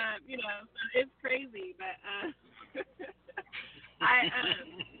good. It's crazy, but I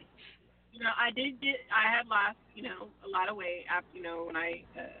had lost, a lot of weight after, when I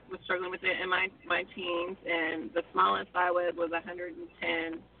was struggling with it in my teens, and the smallest I was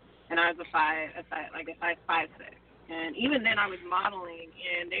 110, and I was a size 5'6". And even then I was modeling,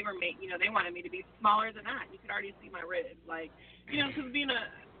 and they were they wanted me to be smaller than that. You could already see my ribs, because being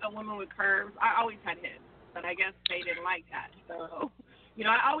a woman with curves, I always had hips, but I guess they didn't like that. So,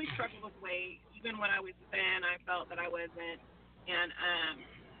 I always struggled with weight. Even when I was thin, I felt that I wasn't. And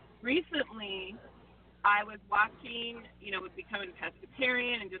recently, I was watching, was becoming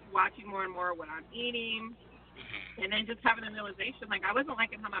pescatarian and just watching more and more what I'm eating. And then just having a realization, I wasn't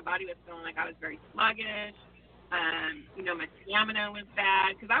liking how my body was feeling. I was very sluggish. My stamina was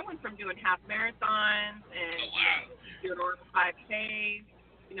bad because I went from doing half marathons and doing over 5Ks.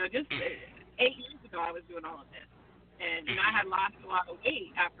 Just 8 years ago, I was doing all of this. And, I had lost a lot of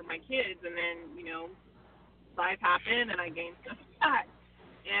weight after my kids. And then, life happened and I gained some fat.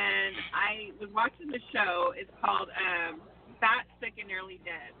 And I was watching the show. It's called Fat, Sick, and Nearly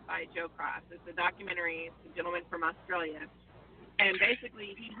Dead by Joe Cross. It's a documentary. It's a gentleman from Australia. And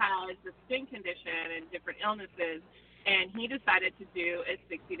basically he has a skin condition and different illnesses, and he decided to do a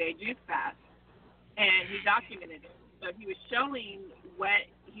 60-day juice fast. And he documented it. So he was showing what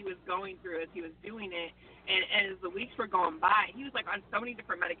he was going through as he was doing it. And as the weeks were going by, he was on so many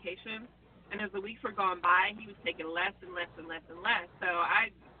different medications. And as the weeks were going by, he was taking less and less and less and less. So I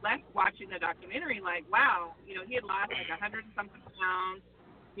left watching the documentary wow, he had lost 100-something pounds,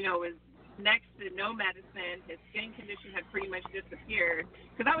 was next to no medicine. His skin condition had pretty much disappeared.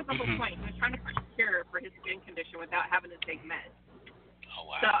 Because that was the whole point. He was trying to find a cure for his skin condition without having to take meds. Oh,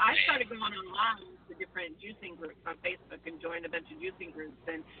 wow. So I started going online to different juicing groups on Facebook and joined a bunch of juicing groups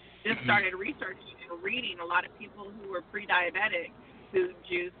and just started researching and reading a lot of people who were pre-diabetic who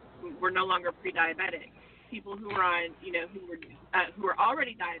were no longer pre-diabetic. People who were on, who were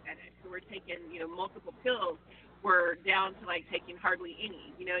already diabetic, who were taking, multiple pills, were down to taking hardly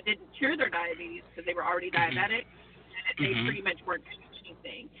any. It didn't cure their diabetes because they were already diabetic. And they pretty much weren't doing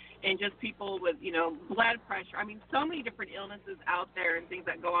anything. And just people with, blood pressure. I mean, so many different illnesses out there and things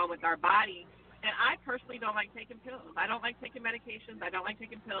that go on with our body. And I personally don't like taking pills. I don't like taking medications. I don't like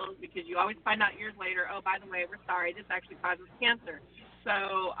taking pills because you always find out years later, oh, by the way, we're sorry, this actually causes cancer.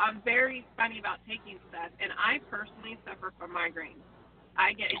 So I'm very funny about taking stuff. And I personally suffer from migraines.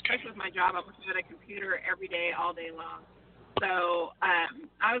 I get, especially with my job, I'm working at a computer every day, all day long. So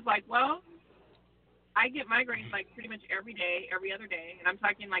I was like, well, I get migraines pretty much every day, every other day. And I'm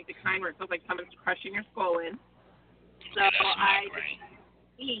talking the kind where it feels like someone's crushing your skull in. So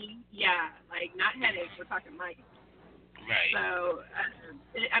not headaches, we're talking migraines. Right. So,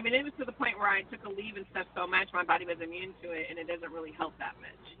 it was to the point where I took a leave and stuff so much, my body was immune to it, and it doesn't really help that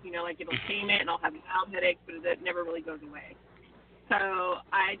much. It'll tame it, and I'll have mild headaches, but it never really goes away. So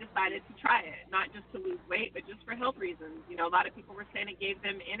I decided to try it, not just to lose weight, but just for health reasons. You know, a lot of people were saying it gave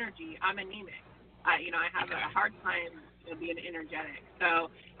them energy. I'm anemic. I have a hard time being energetic. So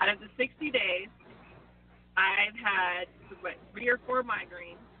out of the 60 days, I've had, 3 or 4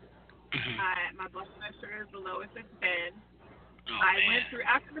 migraines. My blood pressure is the lowest it's been. I went through,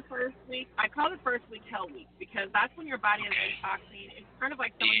 after the first week, I call the first week hell week because that's when your body is detoxing. It's kind of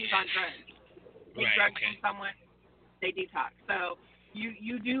like someone who's on drugs. They drugs from someone, they detox. So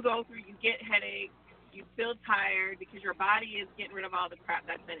you do go through, you get headaches, you feel tired because your body is getting rid of all the crap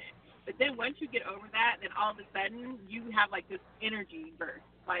that's in it. But then once you get over that, then all of a sudden you have like this energy burst.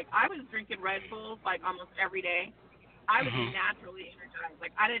 Like I was drinking Red Bulls like almost every day. I was naturally energized.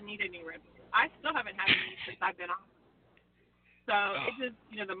 Like I didn't need any Red Bulls. I still haven't had any since I've been on. So it just,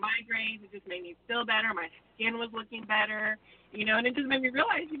 the migraines, it just made me feel better. My skin was looking better, and it just made me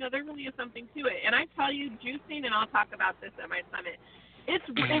realize, there really is something to it. And I tell you, juicing, and I'll talk about this at my summit, it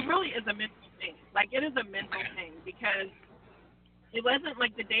really is a mental thing. Like it is a mental thing because it wasn't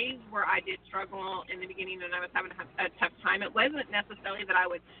like the days where I did struggle in the beginning and I was having a tough time. It wasn't necessarily that I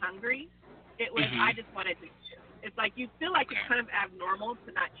was hungry. It was I just wanted to chew. It's like you feel like it's kind of abnormal to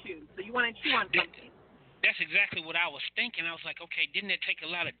not chew. So you want to chew on something. That's exactly what I was thinking. I was like, okay, didn't it take a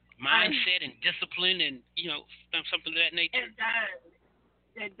lot of mindset and discipline and, something of that nature?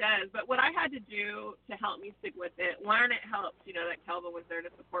 It does. But what I had to do to help me stick with it, one, it helps, that Kelvin was there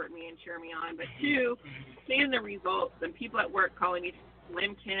to support me and cheer me on. But two, seeing the results and people at work calling me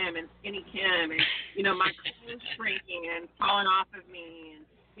Slim Kim and Skinny Kim and, my clothes shrinking and falling off of me. And,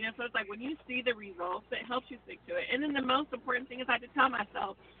 so it's like when you see the results, it helps you stick to it. And then the most important thing is I had to tell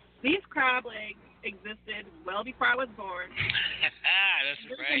myself, these crab legs existed well before I was born. That's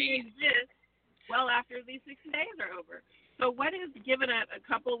right. They exist well after these 60 days are over. So what is giving up a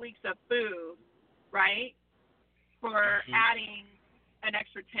couple weeks of food, right, for adding an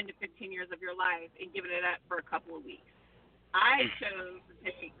extra 10 to 15 years of your life and giving it up for a couple of weeks? I chose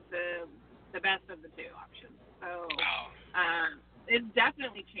to take the best of the two options. So it's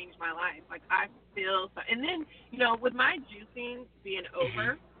definitely changed my life. Like I feel so. And then, with my juicing being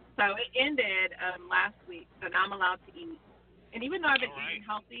over, so it ended last week, so now I'm allowed to eat. And even though I've been eating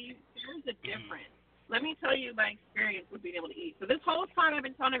healthy, there's a difference. Let me tell you my experience with being able to eat. So this whole time I've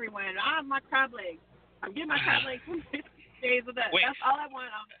been telling everyone, my crab legs. I'm getting my crab legs for 50 days of that. Wait. That's all I want.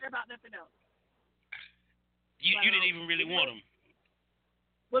 I don't care about nothing else. You didn't even really want them.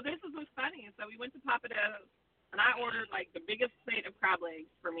 Well, this is what's funny. So we went to Papa Do's, and I ordered, like, the biggest plate of crab legs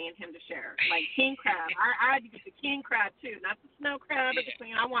for me and him to share. Like, king crab. I had to get the king crab, too. Not the snow crab or the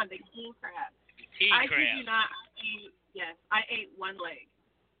queen. I wanted the king crab. I kid you not, I ate one leg.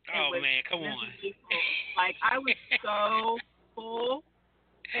 Oh, man, come on. Like, I was so full.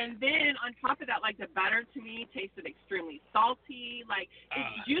 And then, on top of that, like, the butter to me tasted extremely salty. Like,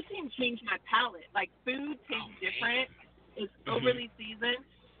 juicing changed my palate. Like, food tastes different. It's overly seasoned.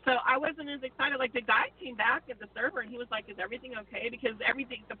 So I wasn't as excited. Like, the guy came back at the server, and he was like, is everything okay? Because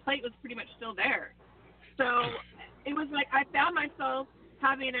the plate was pretty much still there. So it was like I found myself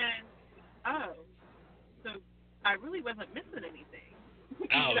having so I really wasn't missing anything.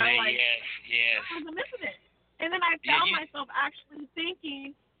 Oh, man, yes. I wasn't missing it. And then I found myself actually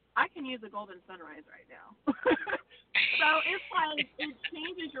thinking, I can use a golden sunrise right now. So it's like it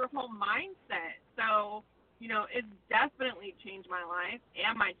changes your whole mindset. So it's definitely changed my life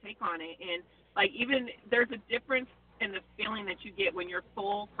and my take on it. And, like, even there's a difference in the feeling that you get when you're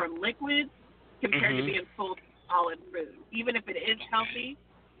full from liquids compared to being full from solid food. Even if it is healthy,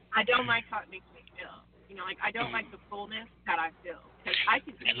 I don't like how it makes me feel. Like, I don't like the fullness that I feel. Because I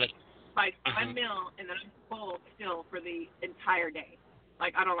can eat, like, one meal and then I'm full still for the entire day.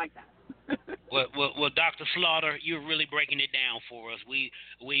 Like, I don't like that. Well, Dr. Slaughter, you're really breaking it down for us. We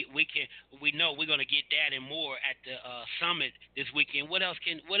know we're gonna get that and more at the summit this weekend. What else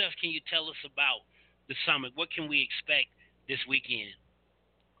can you tell us about the summit? What can we expect this weekend?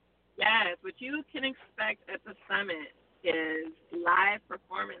 Yes, what you can expect at the summit is live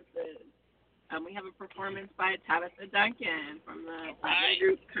performances. We have a performance by Tabitha Duncan from the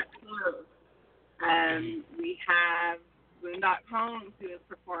group Cut Close. We have Boondock Holmes, who is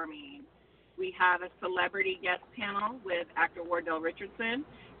performing. We have a celebrity guest panel with actor Wardell Richardson.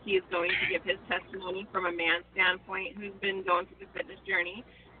 He is going to give his testimony from a man's standpoint who's been going through the fitness journey.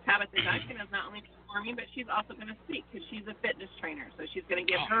 Tabitha Duncan is not only performing, but she's also going to speak because she's a fitness trainer. So she's going to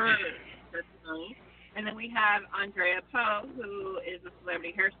give her testimony. And then we have Andrea Poe, who is a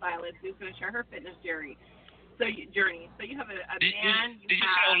celebrity hairstylist, who's going to share her fitness journey. So you have a man. Did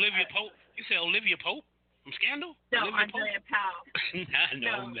you say Olivia Pope? You say Olivia Pope from Scandal? No, Andrea Powell.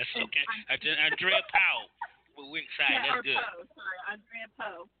 No, that's okay. Andrea Powell. Well, we're excited. That's good. Poe. Sorry,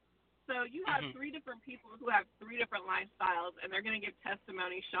 Poe. So you have three different people who have three different lifestyles, and they're going to give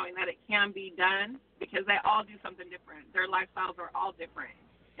testimony showing that it can be done because they all do something different. Their lifestyles are all different,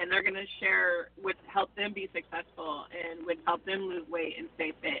 and they're going to share what helped them be successful and what helped them lose weight and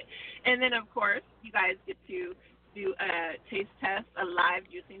stay fit. And then, of course, you guys get to do a taste test, a live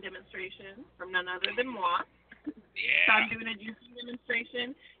juicing demonstration from none other than moi. Yeah. So I'm doing a juicing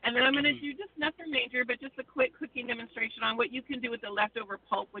demonstration, and then I'm going to do just nothing major, but just a quick cooking demonstration on what you can do with the leftover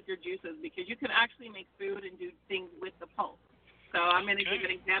pulp with your juices, because you can actually make food and do things with the pulp. So I'm going to give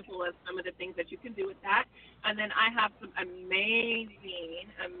an example of some of the things that you can do with that. And then I have some amazing,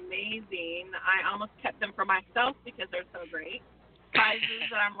 I almost kept them for myself because they're so great, prizes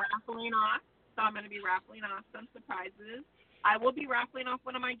that I'm raffling off. So I'm going to be raffling off some surprises. I will be raffling off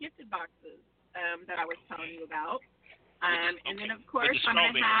one of my gifted boxes that I was telling you about. And then, of course, I'm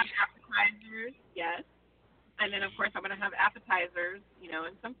going to have appetizers, yes. And then, of course, I'm going to have appetizers,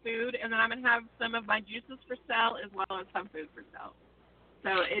 and some food. And then I'm going to have some of my juices for sale as well as some food for sale.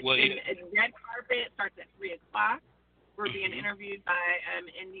 So it's red carpet, starts at 3 o'clock. We're being interviewed by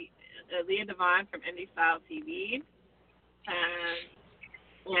Leah Devine from Indie Style TV.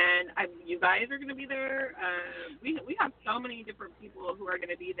 And you guys are going to be there. We have so many different people who are going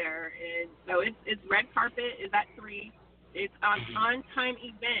to be there. And so it's red carpet is at 3. It's an on-time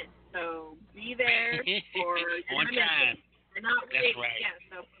event. So be there for on time. You're not That's waiting. right. Yeah,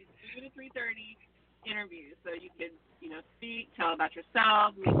 so from 3 to 3:30 interviews. So you could, speak, tell about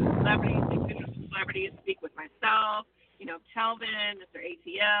yourself, meet with celebrities, speak with myself, Kelvin, Mr.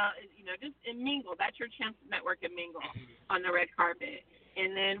 ATL, just and mingle. That's your chance to network and mingle on the red carpet.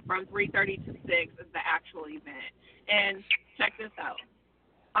 And then from 3:30 to 6 is the actual event. And check this out.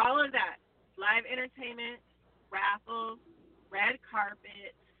 All of that, live entertainment, raffles, red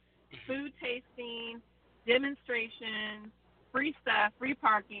carpet, food tasting, demonstrations, free stuff, free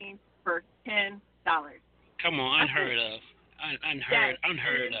parking for $10. Come on, unheard of.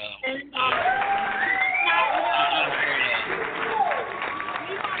 Unheard of. $10.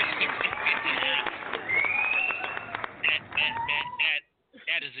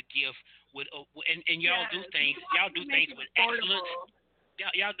 That is a gift and y'all do things. Y'all do things with excellence.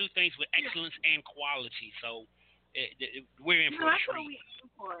 Y'all do things with excellence and quality. So we're in for a that's treat. What we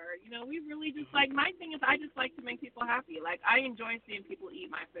aim for. We really just my thing is I just like to make people happy. Like I enjoy seeing people eat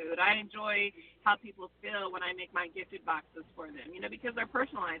my food. I enjoy how people feel when I make my gifted boxes for them, because they're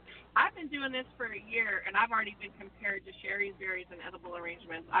personalized. I've been doing this for a year, and I've already been compared to Sherry's Berries and Edible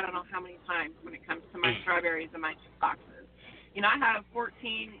Arrangements I don't know how many times when it comes to my strawberries and my boxes. I have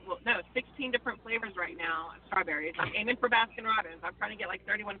 16 different flavors right now of strawberries. I'm aiming for Baskin-Robbins. I'm trying to get like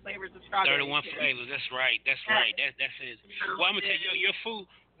 31 flavors of strawberries. 31 flavors. That's right. That's it. Well, I'm gonna tell you, your food.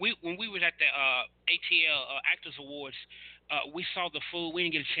 When we was at the ATL Actors Awards, we saw the food. We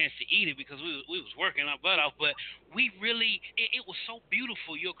didn't get a chance to eat it because we was working our butt off. But we really, it was so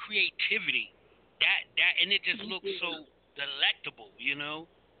beautiful. Your creativity, and it just looked so delectable.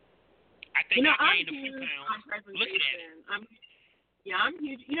 I think I gained a few pounds. Look at it. I'm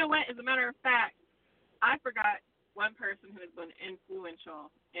huge. You know what? As a matter of fact, I forgot one person who has been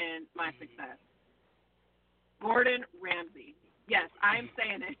influential in my success. Gordon Ramsay. Yes, I am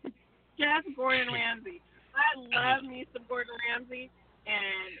saying it. Chef Gordon Ramsay. I love me some Gordon Ramsay,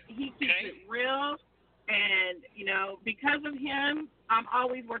 and he keeps it real. And, because of him, I'm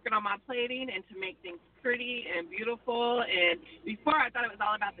always working on my plating and to make things pretty and beautiful. And before I thought it was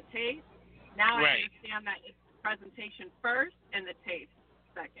all about the taste. Now I understand that it's the presentation first and the taste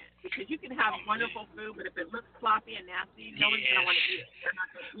second. Because you can have wonderful food, but if it looks sloppy and nasty, no one's going to want to eat it. They're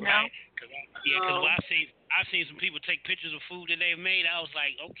not gonna, Because I've seen some people take pictures of food that they've made. I was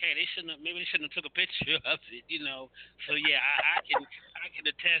like, okay, maybe they shouldn't have took a picture of it, So yeah, I can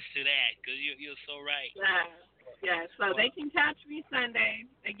attest to that because you're so right. Yeah. So they can catch me Sunday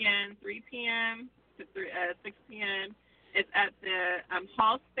again, 3 p.m. to 6 p.m. It's at the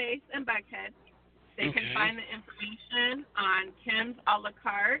Hall Space in Buckhead. They can find the information on Kim's A La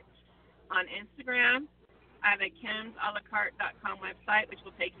Carte on Instagram. I have a kimsalacarte.com website, which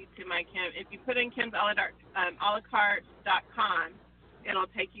will take you to my Kim. If you put in kimsalacarte.com,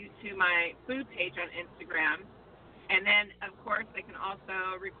 it'll take you to my food page on Instagram. And then, of course, they can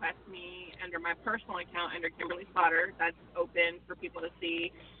also request me under my personal account under Kimberlee Slaughter. That's open for people to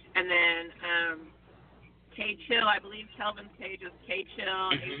see. And then K-Chill, I believe Kelvin's page is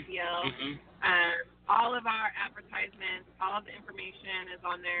K-Chill, ACL. All of our advertisements, all of the information is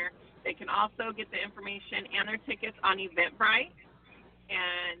on there. They can also get the information and their tickets on Eventbrite.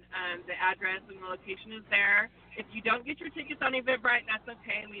 And the address and the location is there. If you don't get your tickets on Eventbrite, that's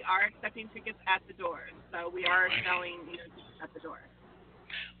okay. We are accepting tickets at the door. So we are selling tickets at the door.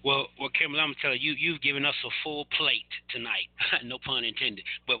 Well, Kimberlee, I'm gonna tell you, you've given us a full plate tonight. No pun intended.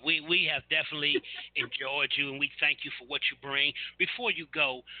 But we have definitely enjoyed you, and we thank you for what you bring. Before you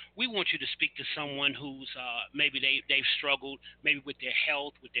go, we want you to speak to someone who's maybe they've struggled, maybe with their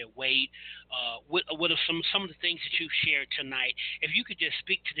health, with their weight. What are some of the things that you've shared tonight? If you could just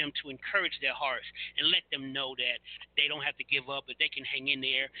speak to them to encourage their hearts and let them know that they don't have to give up, but they can hang in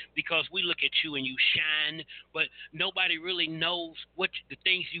there, because we look at you and you shine, but nobody really knows what the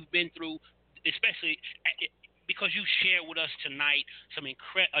things you've been through, especially because you shared with us tonight an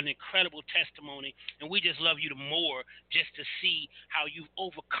incredible testimony, and we just love you the more just to see how you've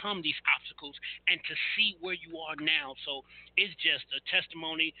overcome these obstacles and to see where you are now. So it's just a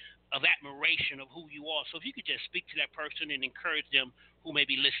testimony of admiration of who you are. So if you could just speak to that person and encourage them who may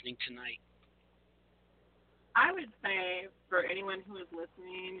be listening tonight. I would say for anyone who is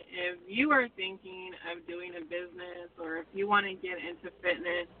listening, if you are thinking of doing a business or if you want to get into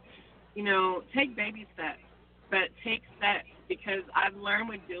fitness, take baby steps, but take steps, because I've learned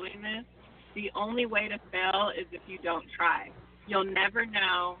with doing this, the only way to fail is if you don't try. You'll never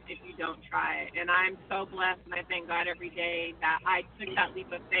know if you don't try. And I'm so blessed, and I thank God every day that I took that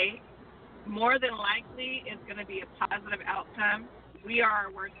leap of faith. More than likely, it's going to be a positive outcome. We are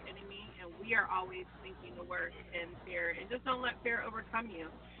our worst enemy, and we are always thinking the worst and fear. And just don't let fear overcome you.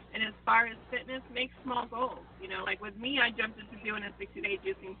 And as far as fitness, make small goals. Like with me, I jumped into doing a 60-day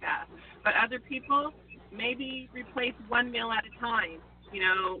juicing fast. But other people, maybe replace one meal at a time,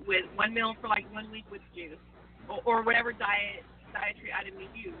 with one meal for like 1 week with juice or whatever dietary item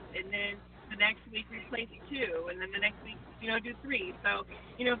you use. And then the next week replace 2. And then the next week, do 3. So,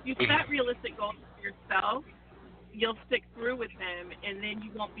 if you set realistic goals for yourself, you'll stick through with them, and then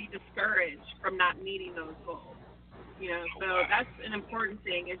you won't be discouraged from not meeting those goals. So that's an important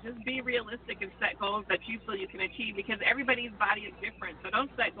thing, is just be realistic and set goals that you feel you can achieve, because everybody's body is different. So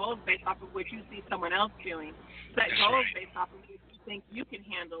don't set goals based off of what you see someone else doing. Set goals based off of what you think you can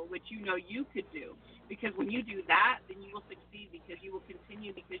handle, what you know you could do. Because when you do that, then you will succeed, because you will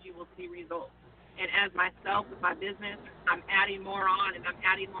continue, because you will see results. And as myself with my business, I'm adding more on, and I'm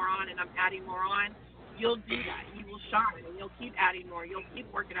adding more on, and I'm adding more on. You'll do that. You will shine, and you'll keep adding more. You'll keep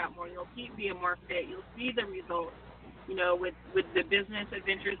working out more. You'll keep being more fit. You'll see the results, with the business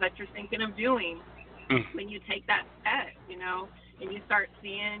adventures that you're thinking of doing. When you take that step, and you start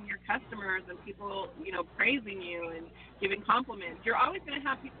seeing your customers and people, praising you and giving compliments, you're always going to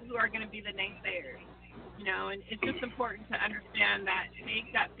have people who are going to be the naysayers, and it's just important to understand that, take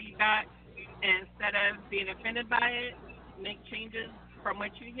that feedback, and instead of being offended by it, make changes from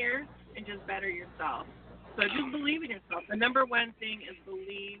what you hear and just better yourself. So just believe in yourself. The number one thing is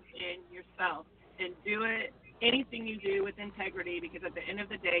believe in yourself and do it, anything you do, with integrity, because at the end of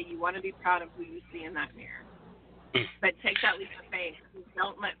the day, you want to be proud of who you see in that mirror. But take that leap of faith.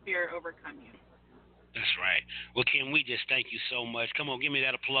 Don't let fear overcome you. That's right. Well, Kim, we just thank you so much. Come on, give me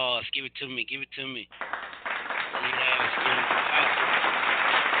that applause. Give it to me. Give it to me.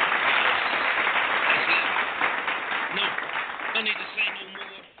 Yes. No need to say no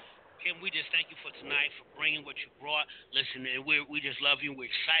more. Kim, we just thank you for tonight, for bringing what you brought. Listen, we just love you.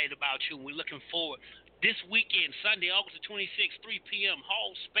 We're excited about you. And we're looking forward. This weekend, Sunday, August the 26th, 3 p.m.,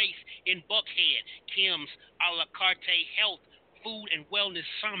 Hall Space in Buckhead, Kim's A La Carte Health, Food, and Wellness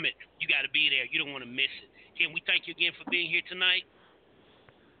Summit. You got to be there. You don't want to miss it. Kim, we thank you again for being here tonight.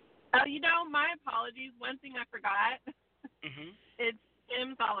 My apologies. One thing I forgot. It's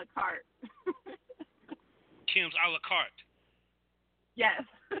Kim's A La Carte. Kim's A La Carte. Yes.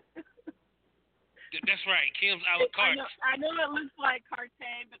 That's right, Kim's A La Carte. I know it looks like carte,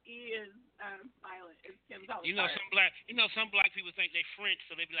 but E is silent. It's Kim's A La Carte. Some black people think they're French,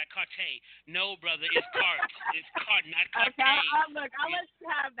 so they be like carte. No, brother, it's carte. It's carte, not carte. Okay, I'll let you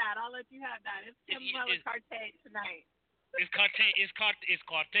have that. It's Kim's A La Carte tonight. It's carte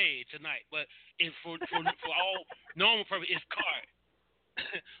tonight, but it's for all normal purpose, it's carte.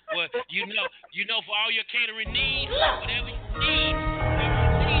 Well, for all your catering needs, whatever you need.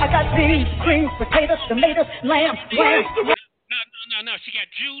 I got beans, cream, potatoes, tomatoes, lamb. No. She got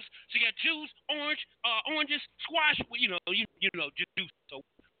juice, oranges, squash. Juice. So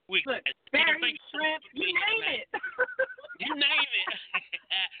berries, shrimp. You name it. You name it.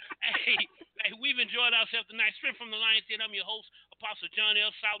 Hey, we've enjoyed ourselves tonight. Straight from the Lion's Den. I'm your host, Apostle John L.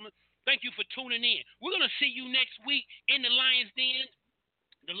 Solomon. Thank you for tuning in. We're gonna see you next week in the Lion's Den.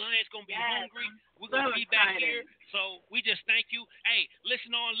 The Lion's going to be hungry. We're going to be back here. So we just thank you. Hey,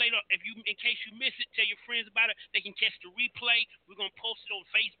 listen on later. In case you miss it, tell your friends about it. They can catch the replay. We're going to post it on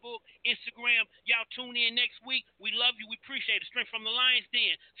Facebook, Instagram. Y'all tune in next week. We love you. We appreciate it. Strength from the Lion's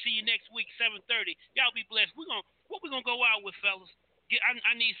Den. See you next week, 7:30. Y'all be blessed. What we going to go out with, fellas?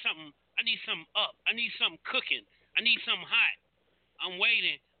 I need something. I need something up. I need something cooking. I need something hot. I'm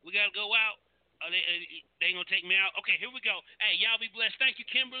waiting. We gotta go out. They ain't gonna take me out. Okay, here we go. Hey, y'all be blessed. Thank you,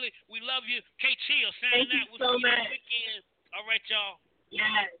 Kimberlee. We love you. K-Chill signing out. Thank you so much. Weekend. All right, y'all.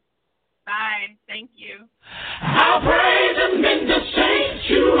 Yes. Bye. Thank you. I'll praise Him in the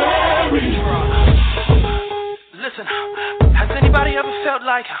sanctuary. Listen, has anybody ever felt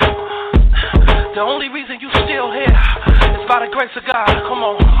like the only reason you still here is by the grace of God? Come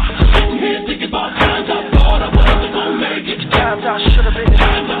on. Here thinking about times I thought I wasn't gonna make it. Times I should have been.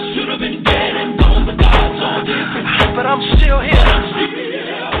 Times I should have been dead and gone, but God's all different. But I'm still here.